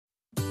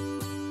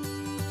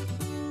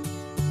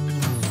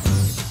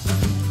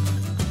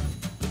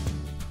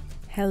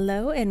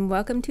Hello and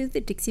welcome to the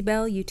Dixie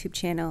Belle YouTube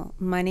channel.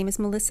 My name is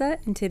Melissa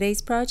and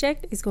today's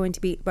project is going to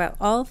be about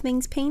all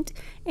things paint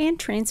and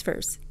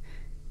transfers.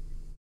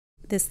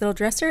 This little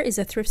dresser is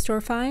a thrift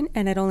store find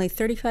and at only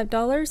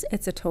 $35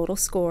 it's a total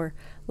score.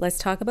 Let's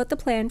talk about the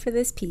plan for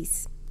this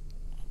piece.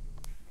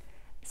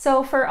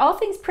 So for all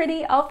things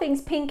pretty, all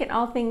things pink, and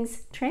all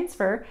things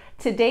transfer,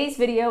 today's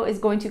video is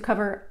going to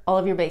cover all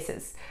of your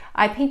bases.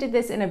 I painted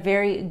this in a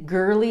very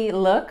girly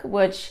look,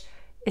 which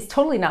is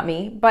totally not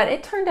me, but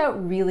it turned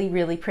out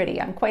really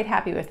pretty. I'm quite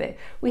happy with it.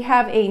 We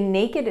have a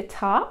naked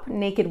top,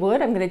 naked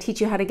wood. I'm going to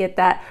teach you how to get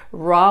that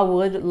raw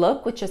wood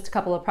look with just a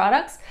couple of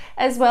products,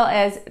 as well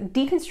as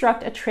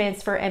deconstruct a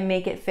transfer and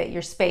make it fit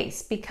your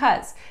space.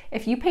 Because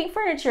if you paint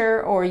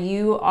furniture or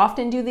you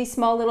often do these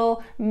small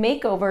little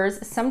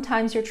makeovers,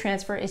 sometimes your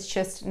transfer is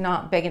just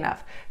not big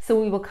enough. So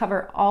we will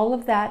cover all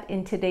of that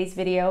in today's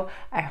video.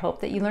 I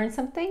hope that you learned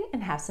something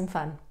and have some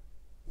fun.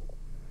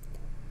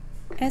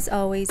 As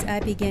always, I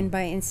begin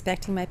by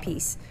inspecting my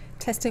piece,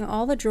 testing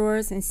all the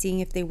drawers and seeing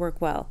if they work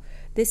well.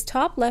 This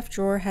top left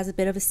drawer has a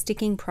bit of a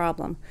sticking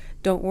problem.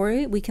 Don't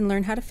worry, we can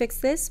learn how to fix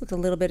this with a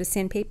little bit of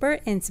sandpaper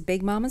and some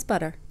Big Mama's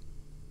butter.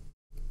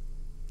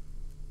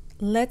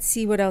 Let's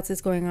see what else is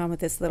going on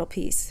with this little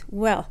piece.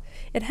 Well,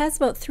 it has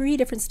about 3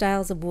 different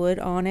styles of wood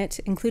on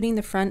it, including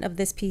the front of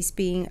this piece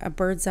being a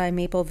bird's eye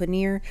maple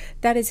veneer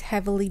that is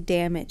heavily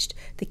damaged.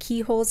 The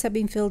keyholes have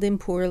been filled in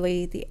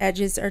poorly, the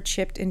edges are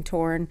chipped and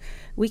torn.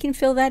 We can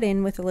fill that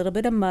in with a little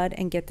bit of mud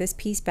and get this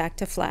piece back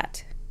to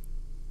flat.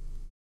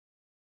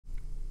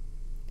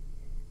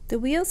 The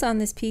wheels on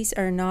this piece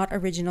are not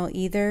original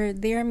either.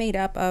 They are made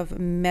up of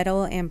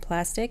metal and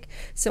plastic,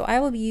 so I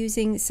will be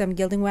using some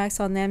gilding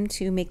wax on them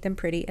to make them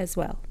pretty as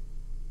well.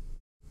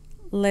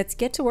 Let's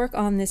get to work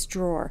on this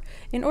drawer.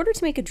 In order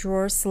to make a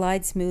drawer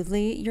slide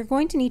smoothly, you're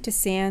going to need to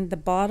sand the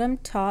bottom,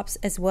 tops,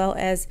 as well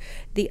as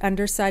the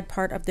underside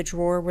part of the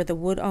drawer where the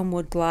wood on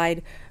wood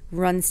glide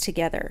runs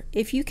together.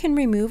 If you can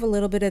remove a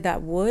little bit of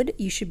that wood,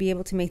 you should be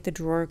able to make the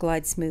drawer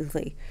glide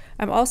smoothly.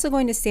 I'm also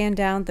going to sand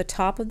down the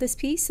top of this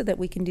piece so that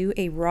we can do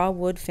a raw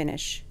wood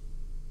finish.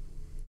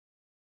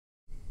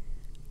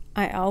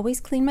 I always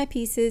clean my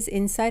pieces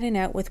inside and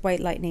out with White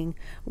Lightning.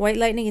 White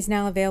Lightning is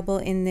now available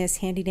in this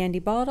handy dandy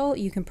bottle.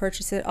 You can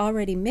purchase it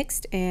already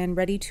mixed and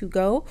ready to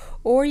go,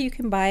 or you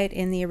can buy it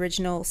in the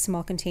original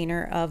small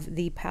container of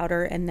the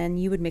powder and then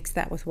you would mix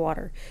that with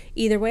water.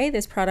 Either way,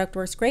 this product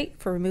works great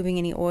for removing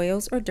any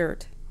oils or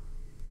dirt.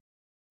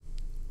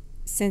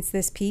 Since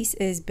this piece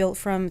is built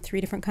from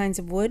 3 different kinds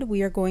of wood,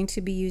 we are going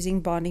to be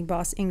using Bonding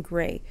Boss in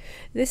gray.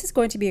 This is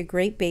going to be a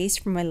great base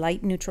for my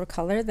light neutral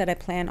color that I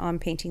plan on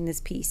painting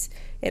this piece.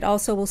 It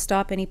also will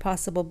stop any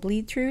possible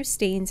bleed through,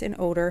 stains, and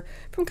odor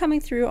from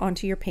coming through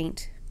onto your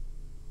paint.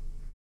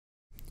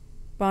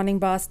 Bonding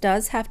Boss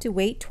does have to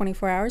wait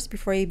 24 hours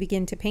before you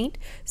begin to paint,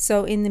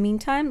 so in the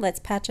meantime,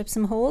 let's patch up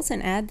some holes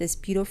and add this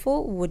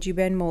beautiful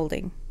WoodUBend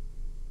molding.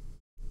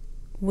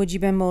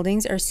 WoodUBend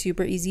moldings are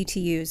super easy to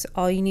use.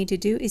 All you need to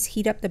do is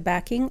heat up the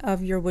backing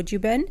of your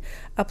WoodUBend,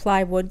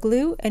 apply wood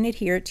glue, and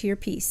adhere it to your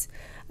piece.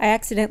 I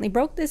accidentally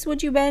broke this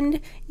WoodUBend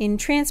in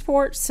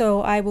transport,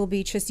 so I will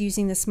be just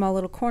using the small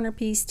little corner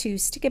piece to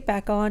stick it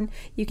back on.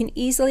 You can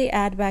easily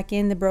add back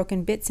in the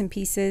broken bits and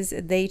pieces.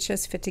 They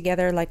just fit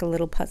together like a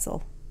little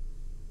puzzle.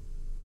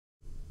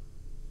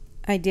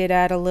 I did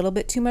add a little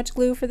bit too much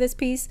glue for this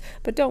piece,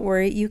 but don't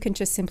worry, you can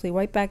just simply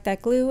wipe back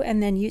that glue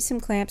and then use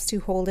some clamps to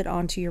hold it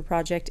onto your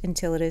project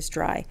until it is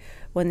dry.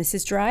 When this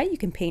is dry, you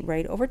can paint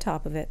right over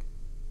top of it.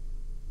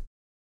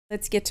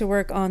 Let's get to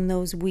work on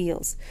those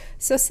wheels.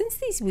 So since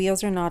these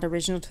wheels are not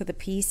original to the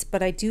piece,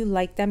 but I do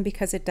like them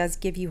because it does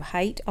give you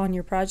height on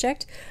your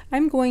project,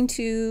 I'm going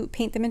to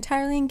paint them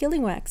entirely in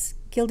Gilding Wax.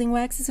 Gilding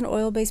Wax is an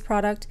oil-based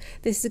product.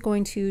 This is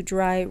going to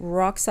dry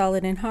rock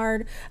solid and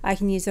hard. I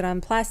can use it on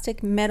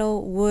plastic,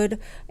 metal, wood,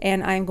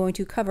 and I'm going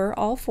to cover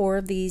all 4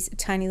 of these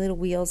tiny little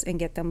wheels and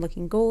get them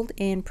looking gold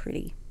and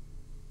pretty.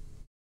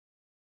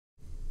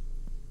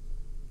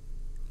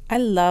 I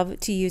love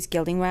to use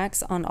Gilding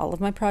Wax on all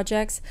of my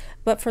projects,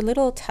 but for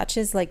little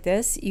touches like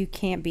this, you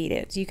can't beat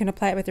it. You can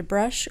apply it with a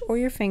brush or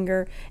your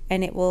finger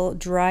and it will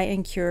dry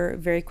and cure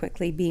very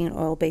quickly, being an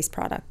oil-based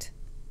product.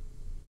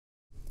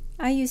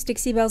 I use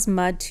Dixie Belle's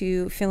mud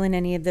to fill in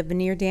any of the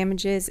veneer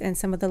damages and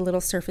some of the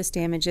little surface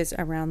damages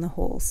around the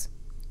holes.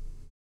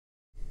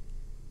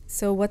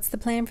 So what's the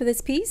plan for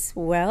this piece?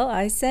 Well,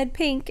 I said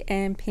pink,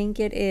 and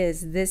pink it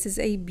is. This is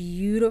a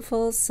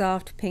beautiful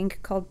soft pink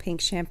called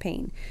Pink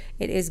Champagne.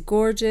 It is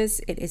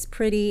gorgeous, it is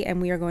pretty,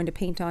 and we are going to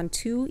paint on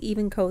 2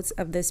 even coats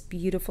of this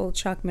beautiful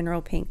chalk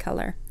mineral paint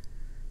color.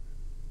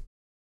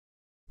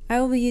 I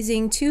will be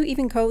using 2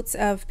 even coats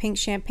of Pink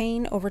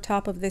Champagne over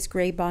top of this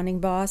gray Bonding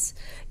Boss.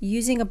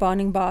 Using a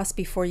Bonding Boss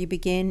before you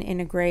begin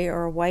in a gray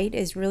or a white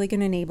is really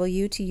going to enable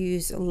you to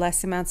use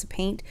less amounts of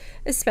paint,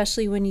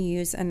 especially when you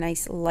use a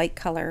nice light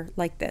color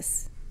like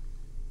this.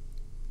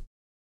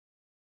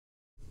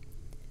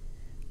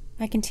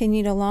 I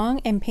continued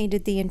along and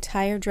painted the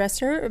entire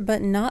dresser,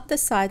 but not the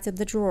sides of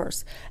the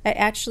drawers. I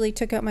actually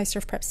took out my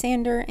Surf Prep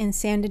sander and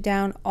sanded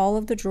down all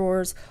of the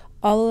drawers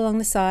all along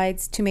the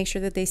sides to make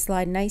sure that they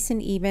slide nice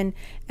and even,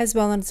 as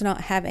well as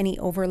not have any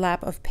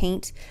overlap of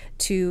paint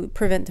to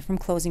prevent them from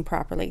closing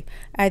properly.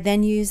 I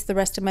then used the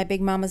rest of my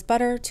Big Mama's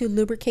butter to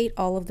lubricate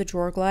all of the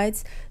drawer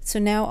glides, so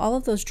now all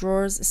of those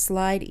drawers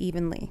slide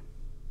evenly.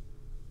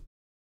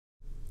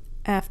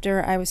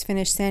 After I was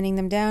finished sanding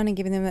them down and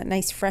giving them that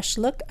nice fresh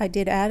look, I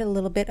did add a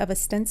little bit of a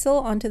stencil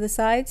onto the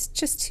sides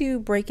just to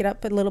break it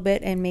up a little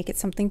bit and make it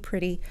something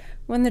pretty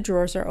when the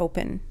drawers are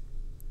open.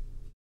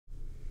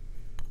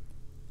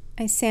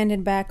 I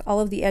sanded back all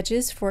of the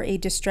edges for a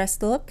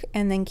distressed look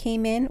and then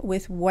came in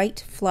with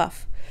white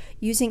fluff,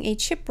 using a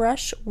chip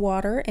brush,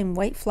 water, and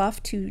white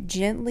fluff to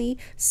gently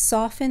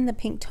soften the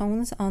pink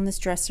tones on this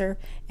dresser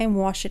and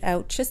wash it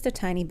out just a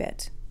tiny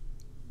bit.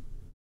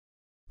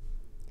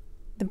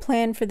 The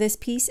plan for this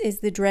piece is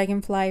the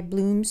Dragonfly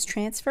Blooms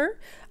transfer.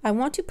 I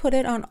want to put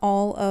it on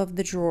all of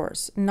the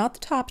drawers, not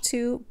the top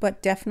two,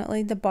 but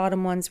definitely the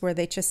bottom ones where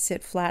they just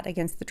sit flat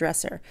against the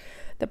dresser.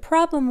 The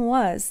problem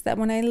was that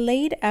when I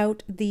laid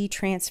out the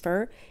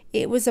transfer,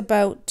 it was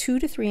about 2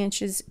 to 3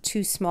 inches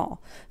too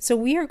small. So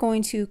we are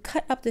going to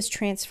cut up this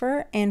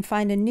transfer and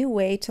find a new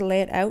way to lay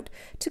it out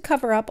to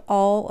cover up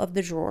all of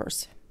the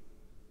drawers.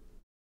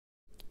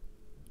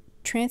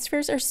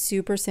 Transfers are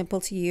super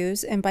simple to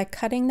use, and by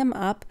cutting them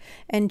up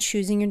and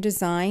choosing your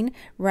design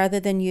rather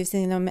than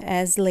using them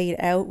as laid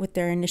out with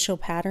their initial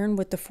pattern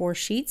with the 4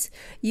 sheets,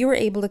 you were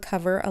able to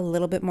cover a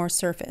little bit more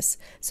surface.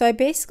 So I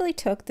basically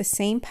took the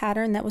same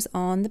pattern that was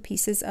on the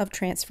pieces of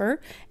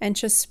transfer and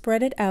just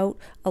spread it out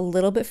a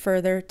little bit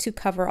further to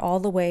cover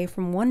all the way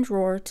from one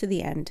drawer to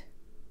the end.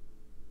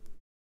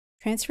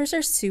 Transfers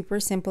are super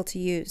simple to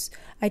use.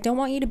 I don't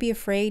want you to be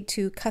afraid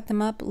to cut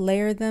them up,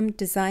 layer them,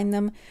 design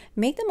them,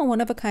 make them a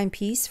one-of-a-kind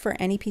piece for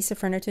any piece of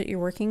furniture that you're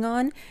working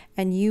on,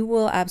 and you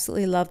will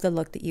absolutely love the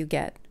look that you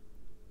get.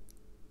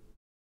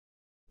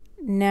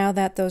 Now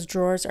that those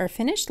drawers are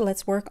finished,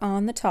 let's work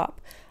on the top.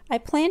 I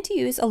plan to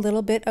use a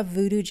little bit of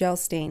Voodoo Gel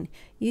Stain.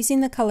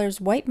 Using the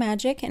colors White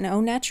Magic and Au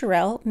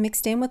Naturel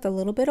mixed in with a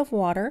little bit of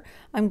water,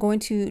 I'm going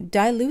to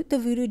dilute the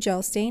Voodoo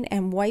Gel Stain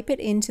and wipe it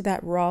into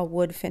that raw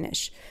wood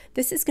finish.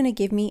 This is going to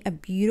give me a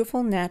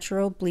beautiful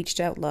natural bleached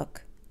out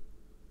look.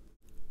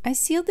 I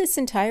sealed this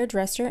entire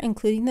dresser,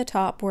 including the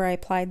top where I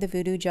applied the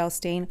Voodoo Gel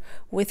Stain,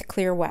 with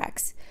clear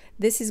wax.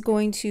 This is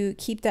going to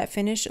keep that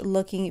finish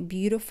looking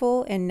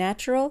beautiful and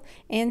natural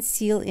and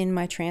seal in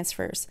my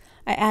transfers.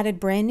 I added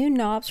brand new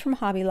knobs from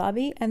Hobby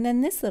Lobby, and then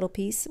this little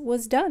piece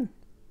was done.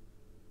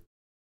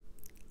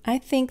 I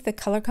think the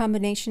color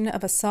combination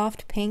of a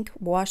soft pink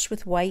washed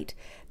with white,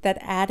 that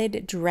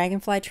added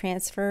dragonfly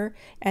transfer,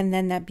 and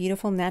then that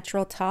beautiful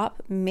natural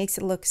top makes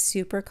it look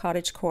super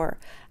cottagecore.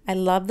 I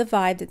love the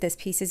vibe that this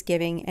piece is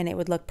giving, and it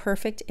would look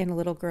perfect in a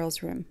little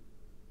girl's room.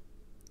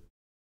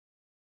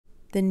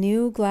 The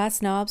new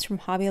glass knobs from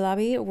Hobby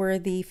Lobby were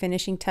the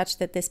finishing touch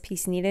that this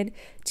piece needed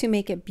to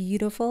make it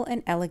beautiful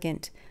and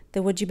elegant. The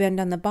WoodUBend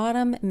on the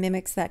bottom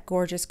mimics that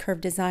gorgeous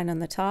curved design on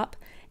the top,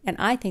 and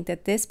I think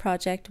that this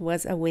project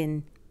was a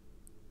win.